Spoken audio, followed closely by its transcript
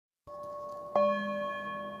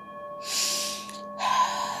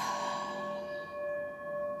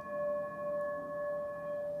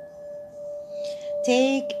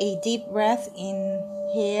Take a deep breath,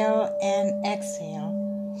 inhale and exhale.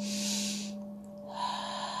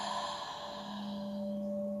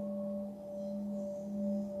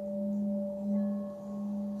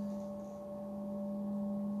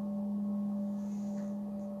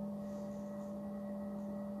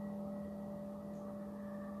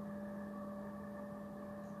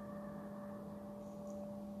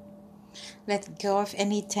 Let go of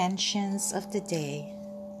any tensions of the day.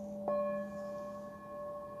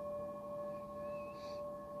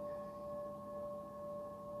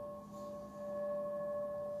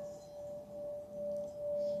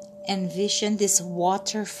 Envision this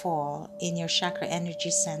waterfall in your chakra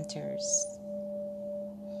energy centers.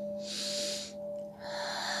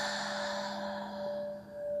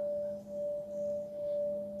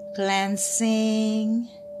 Cleansing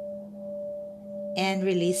and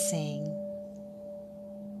releasing.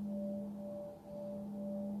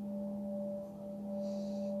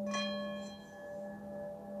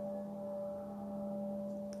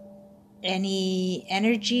 Any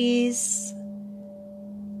energies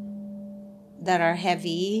that are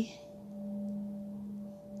heavy,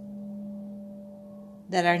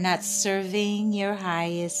 that are not serving your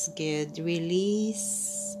highest good,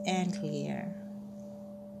 release and clear.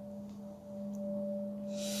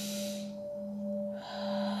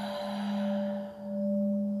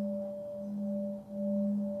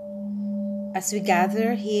 As we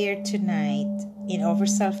gather here tonight in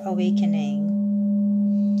Overself Awakening,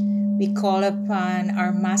 we call upon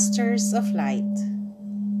our Masters of Light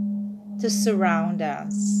to surround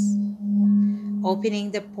us,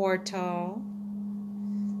 opening the portal,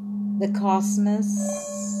 the cosmos,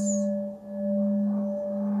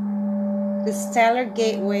 the stellar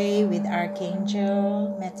gateway with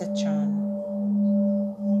Archangel Metatron.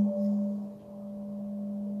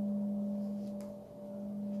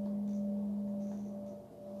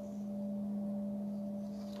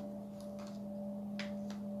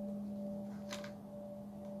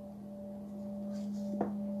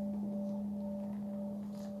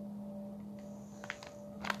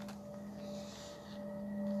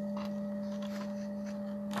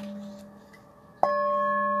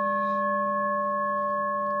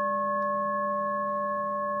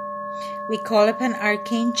 We call upon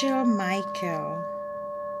Archangel Michael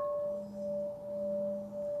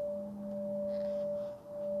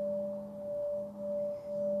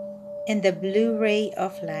and the blue ray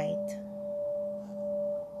of light.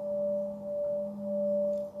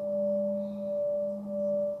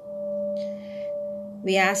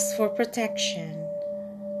 We ask for protection,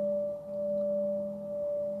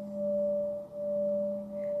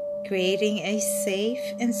 creating a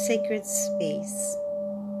safe and sacred space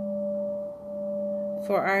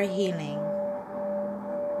for our healing.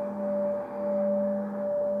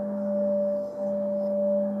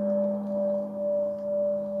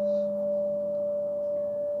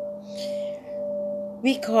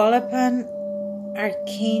 We call upon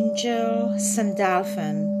Archangel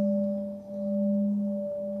Sandalphon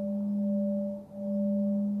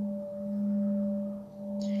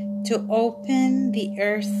to open the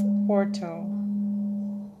earth portal.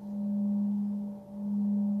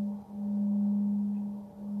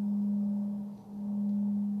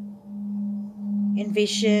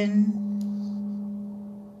 Envision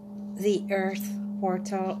the earth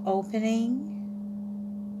portal opening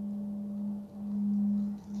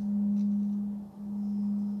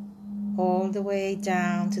all the way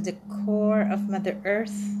down to the core of Mother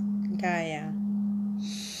Earth, Gaia,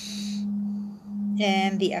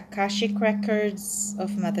 and the Akashic records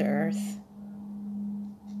of Mother Earth.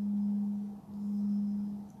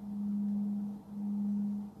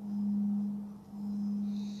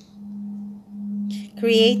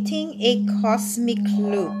 Creating a cosmic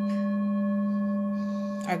loop,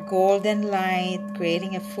 our golden light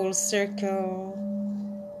creating a full circle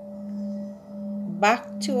back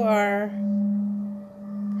to our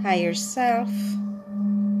higher self,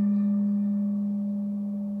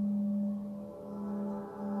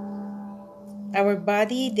 our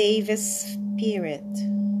body, Davis spirit,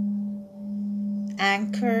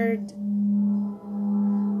 anchored,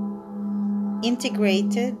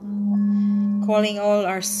 integrated, calling all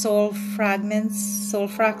our soul fragments, soul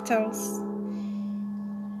fractals,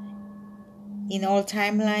 in all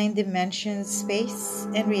timeline, dimensions, space,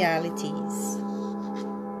 and realities.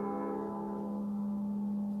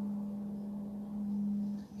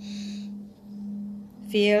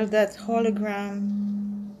 Feel that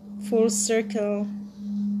hologram, full circle,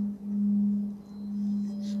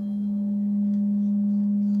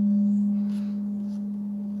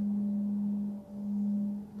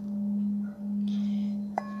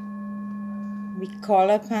 We call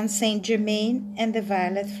upon Saint Germain and the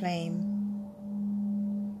violet flame.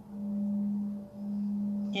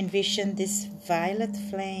 Envision this violet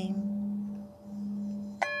flame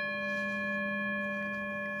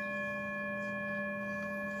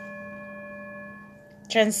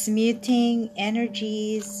transmuting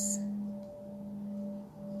energies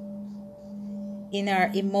in our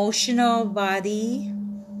emotional body,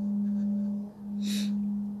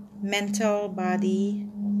 mental body,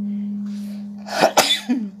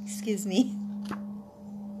 excuse me,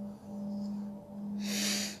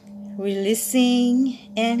 releasing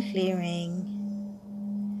and clearing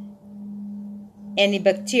any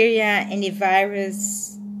bacteria, any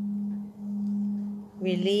virus,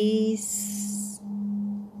 release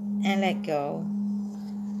and let go.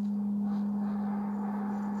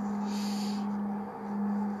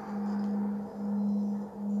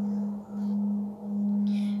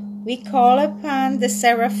 We call upon the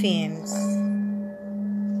seraphims,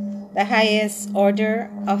 the highest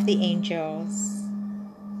order of the angels,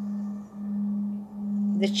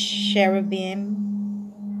 the cherubim,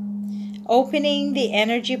 opening the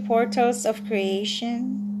energy portals of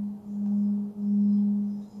creation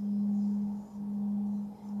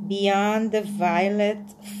beyond the violet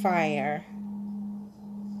fire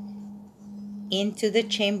into the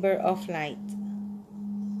chamber of light.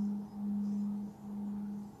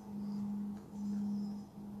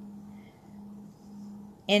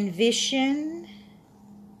 Envision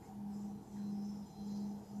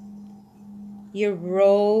your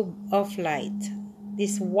robe of light,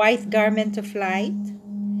 this white garment of light,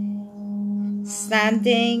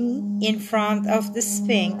 standing in front of the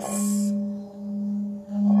Sphinx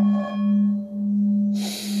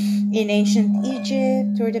in ancient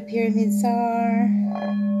Egypt, where the pyramids are,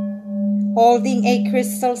 holding a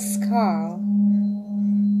crystal skull.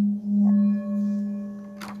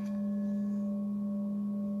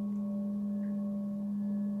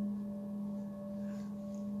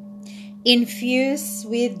 Infused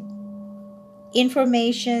with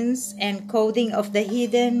informations and coding of the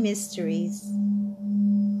hidden mysteries.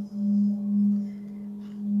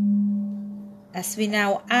 As we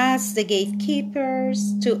now ask the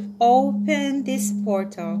gatekeepers to open this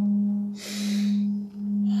portal,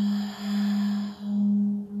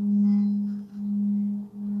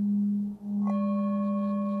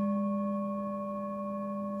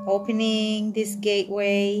 opening this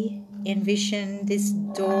gateway, envision this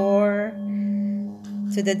door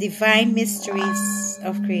to the divine mysteries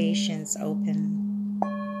of creations open.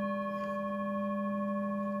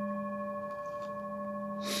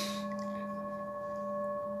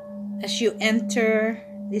 As you enter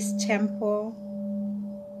this temple,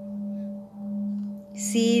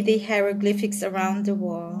 see the hieroglyphics around the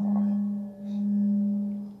wall.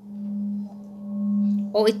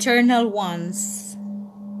 O eternal ones,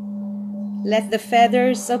 let the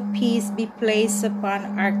feathers of peace be placed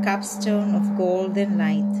upon our capstone of golden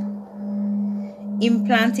light,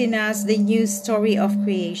 implant in us the new story of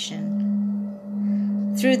creation.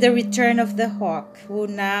 Through the return of the hawk, who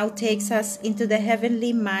now takes us into the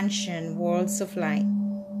heavenly mansion, worlds of light.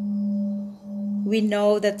 We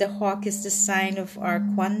know that the hawk is the sign of our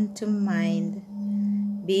quantum mind,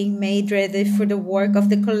 being made ready for the work of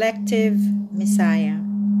the collective Messiah.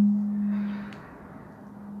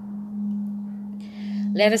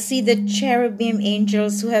 Let us see the cherubim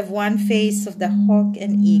angels who have one face of the hawk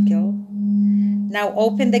and eagle. Now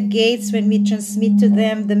open the gates when we transmit to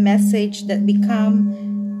them the message that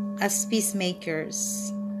become as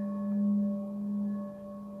peacemakers.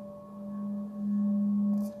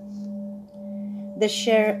 The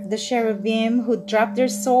cherubim who drop their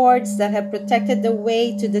swords that have protected the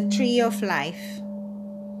way to the tree of life.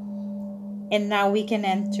 And now we can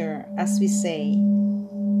enter as we say,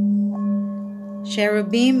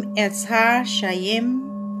 Cherubim Etzha Shayim,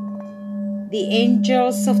 the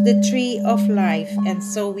angels of the tree of life, and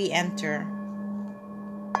so we enter.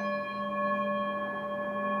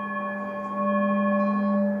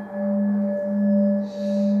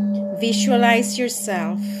 Visualize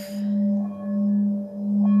yourself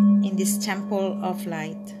in this temple of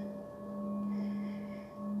light.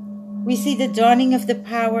 We see the dawning of the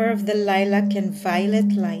power of the lilac and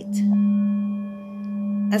violet light.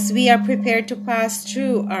 As we are prepared to pass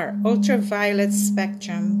through our ultraviolet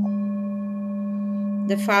spectrum,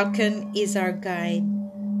 the falcon is our guide.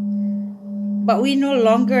 But we no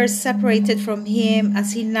longer are separated from him,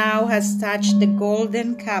 as he now has touched the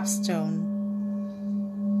golden capstone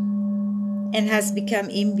and has become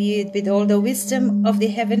imbued with all the wisdom of the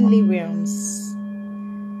heavenly realms,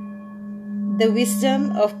 the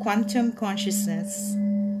wisdom of quantum consciousness.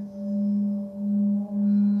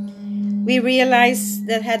 We realize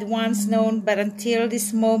that had once known, but until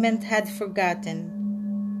this moment had forgotten.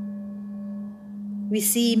 We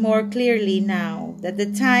see more clearly now that the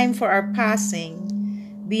time for our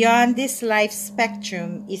passing beyond this life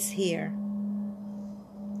spectrum is here.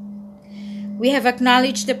 We have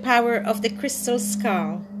acknowledged the power of the crystal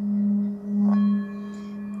skull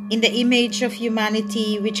in the image of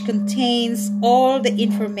humanity, which contains all the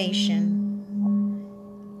information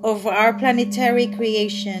of our planetary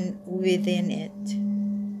creation within it.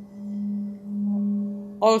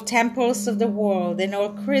 All temples of the world and all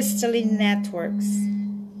crystalline networks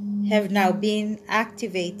have now been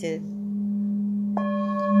activated.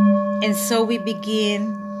 And so we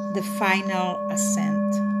begin the final ascent.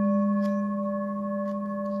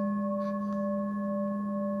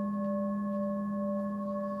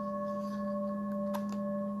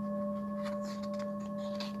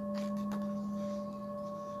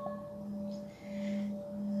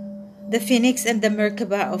 The Phoenix and the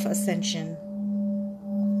Merkaba of Ascension.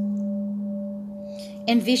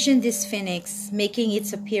 Envision this phoenix making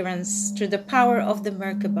its appearance through the power of the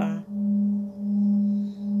Merkaba.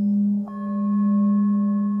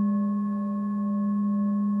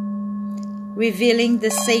 Revealing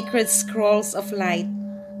the sacred scrolls of light,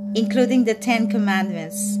 including the 10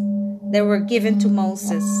 Commandments that were given to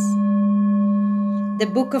Moses.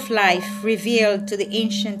 The Book of Life revealed to the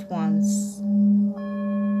Ancient Ones.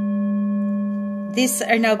 These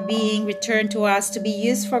are now being returned to us to be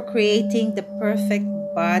used for creating the perfect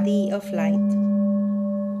body of light.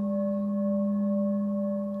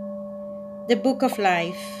 The Book of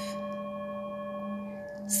Life.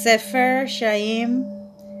 Sefer Shaim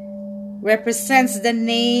represents the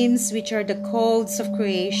names which are the codes of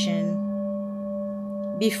creation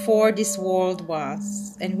before this world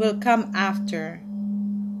was and will come after.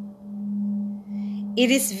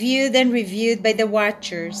 It is viewed and reviewed by the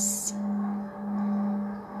Watchers,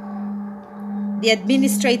 the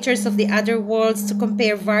administrators of the other worlds, to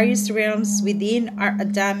compare various realms within our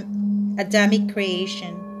Adamic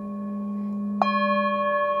creation.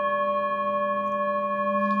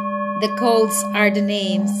 The codes are the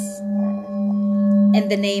names, and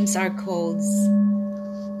the names are codes.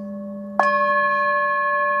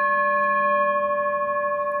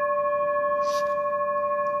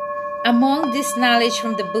 Among this knowledge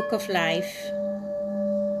from the Book of Life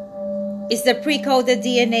is the pre-coded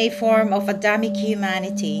DNA form of Adamic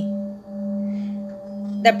humanity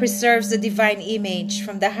that preserves the divine image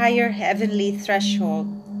from the higher heavenly threshold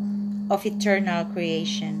of eternal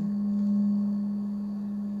creation.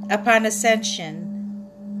 Upon ascension,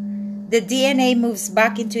 the DNA moves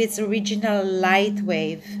back into its original light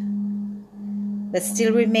wave, but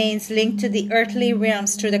still remains linked to the earthly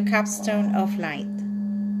realms through the capstone of light.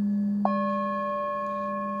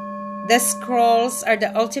 The scrolls are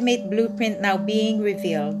the ultimate blueprint now being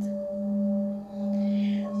revealed.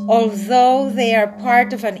 Although they are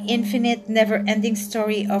part of an infinite, never-ending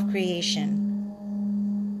story of creation.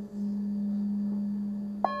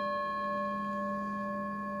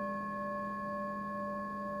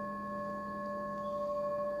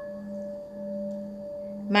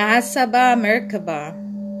 Mahasabha Merkaba,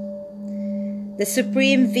 the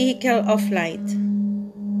supreme vehicle of light,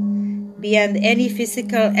 beyond any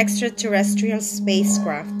physical extraterrestrial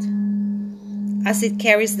spacecraft, as it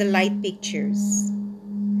carries the light pictures.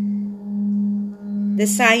 The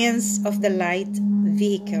science of the light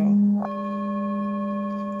vehicle.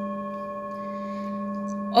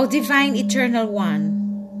 O Divine Eternal One,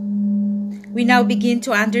 we now begin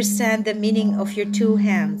to understand the meaning of your two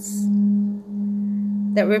hands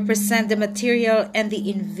that represent the material and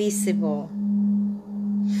the invisible.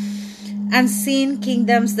 Unseen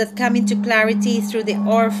kingdoms that come into clarity through the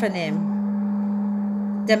Orphanim,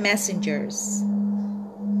 the messengers.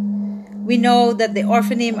 We know that the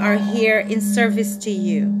Orphanim are here in service to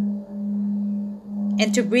you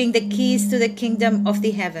and to bring the keys to the kingdom of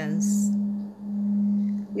the heavens.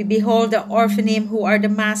 We behold the Orphanim who are the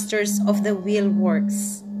masters of the wheel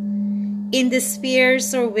works in the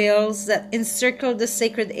spheres or wheels that encircle the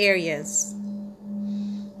sacred areas,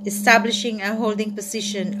 establishing a holding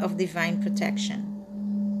position of divine protection.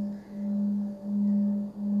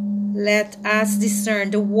 Let us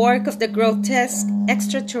discern the work of the grotesque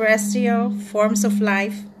extraterrestrial forms of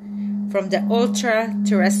life from the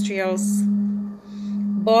ultra-terrestrials,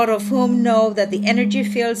 both of whom know that the energy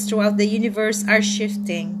fields throughout the universe are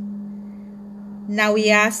shifting. Now we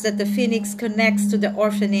ask that the Phoenix connects to the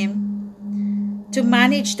Orphanim to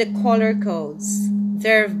manage the color codes,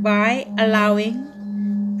 thereby allowing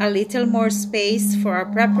a little more space for our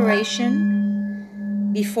preparation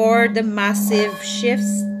before the massive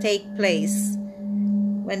shifts take place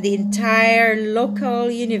when the entire local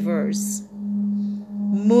universe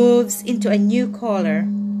moves into a new color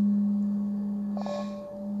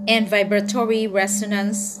and vibratory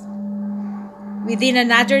resonance within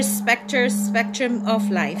another spectrum of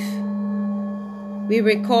life, we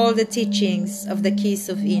recall the teachings of the Keys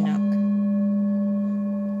of Enoch.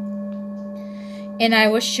 And I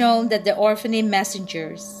was shown that the orphaned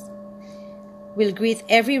messengers will greet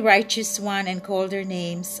every righteous one and call their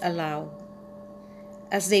names aloud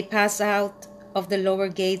as they pass out of the lower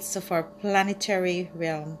gates of our planetary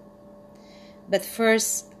realm. But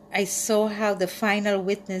first, I saw how the final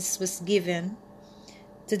witness was given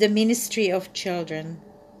to the ministry of children,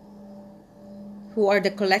 who are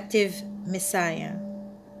the collective Messiah,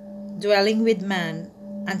 dwelling with man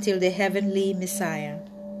until the heavenly Messiah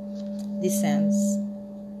descends.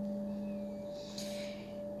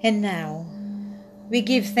 And now, we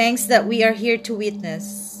give thanks that we are here to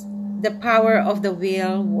witness the power of the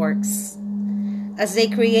wheel works as they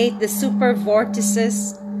create the super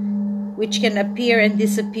vortices which can appear and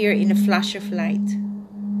disappear in a flash of light,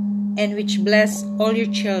 and which bless all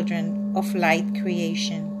your children of light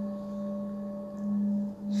creation.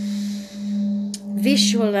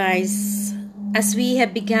 Visualize as we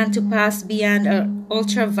have begun to pass beyond our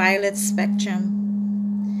ultraviolet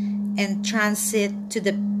spectrum and transit to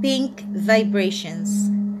the pink vibrations,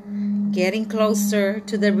 getting closer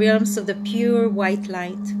to the realms of the pure white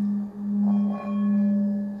light.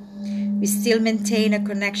 We still maintain a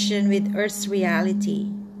connection with Earth's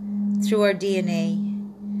reality through our DNA,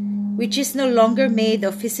 which is no longer made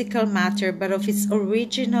of physical matter but of its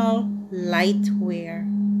original lightware.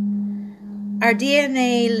 Our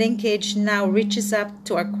DNA linkage now reaches up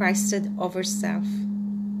to our Christed Overself.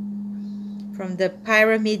 From the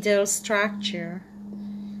pyramidal structure,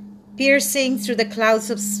 piercing through the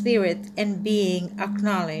clouds of spirit and being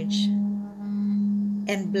acknowledged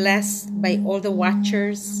and blessed by all the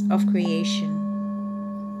watchers of creation.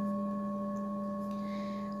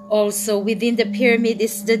 Also within the pyramid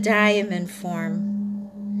is the diamond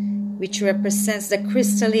form, which represents the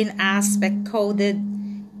crystalline aspect coded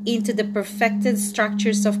into the perfected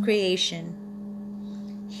structures of creation.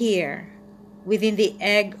 Here, within the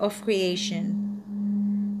egg of creation,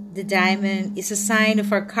 the diamond is a sign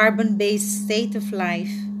of our carbon-based state of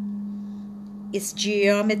life. Its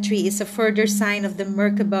geometry is a further sign of the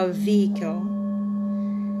Merkaba vehicle,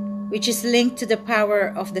 which is linked to the power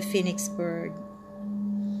of the phoenix bird.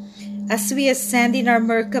 As we ascend in our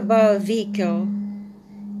Merkaba vehicle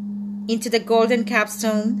into the golden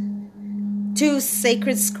capstone, two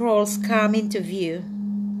sacred scrolls come into view,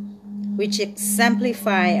 which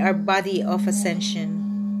exemplify our body of ascension.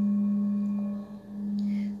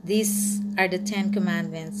 These are the 10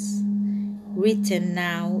 Commandments, written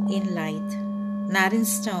now in light, not in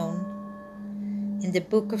stone, in the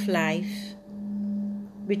Book of Life,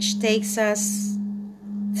 which takes us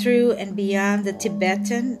through and beyond the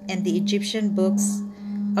Tibetan and the Egyptian books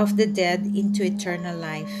of the dead into eternal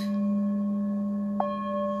life.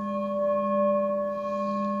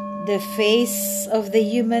 The face of the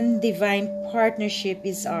human-divine partnership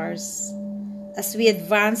is ours as we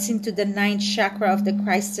advance into the 9th chakra of the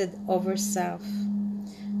Christed Overself.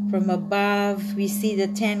 From above, we see the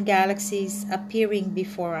 10 galaxies appearing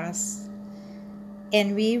before us,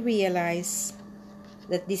 and we realize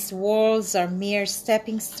that these worlds are mere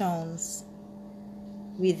stepping stones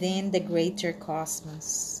within the greater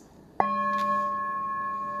cosmos.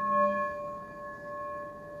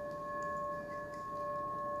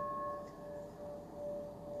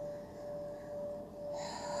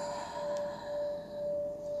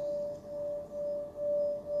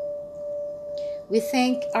 We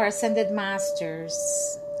thank our Ascended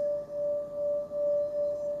Masters,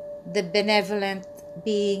 the benevolent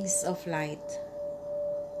beings of light.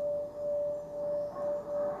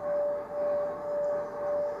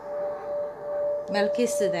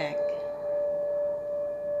 Melchizedek,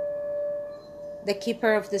 the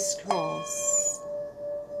keeper of the scrolls,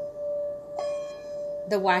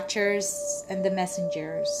 the watchers and the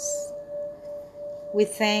messengers. We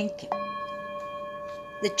thank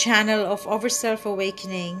the channel of Overself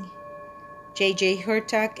Awakening, J.J.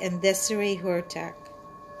 Hurtak and Desiree Hurtak,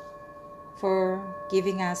 for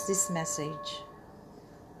giving us this message,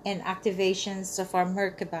 and activations of our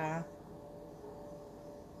Merkaba,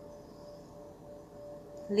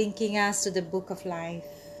 linking us to the Book of Life,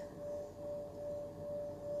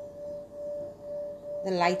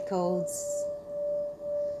 the light codes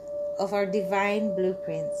of our divine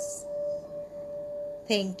blueprints.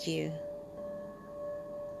 Thank you.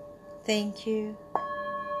 Thank you.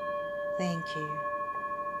 Thank you.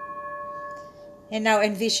 And now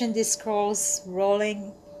envision these scrolls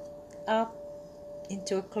rolling up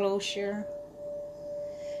into a closure,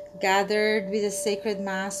 gathered with the sacred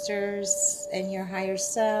masters and your higher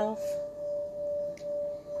self.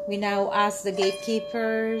 We now ask the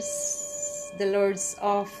gatekeepers, the lords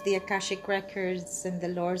of the Akashic records, and the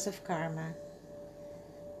lords of karma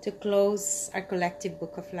to close our collective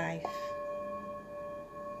book of life.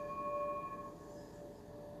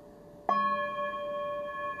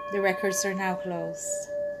 The records are now closed.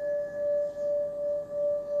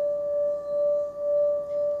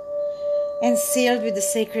 And sealed with the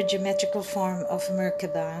sacred geometrical form of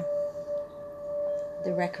Merkaba.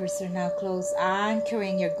 The records are now closed,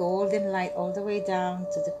 anchoring your golden light all the way down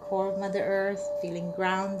to the core of Mother Earth, feeling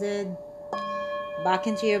grounded, back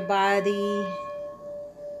into your body.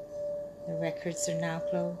 The records are now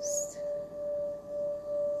closed.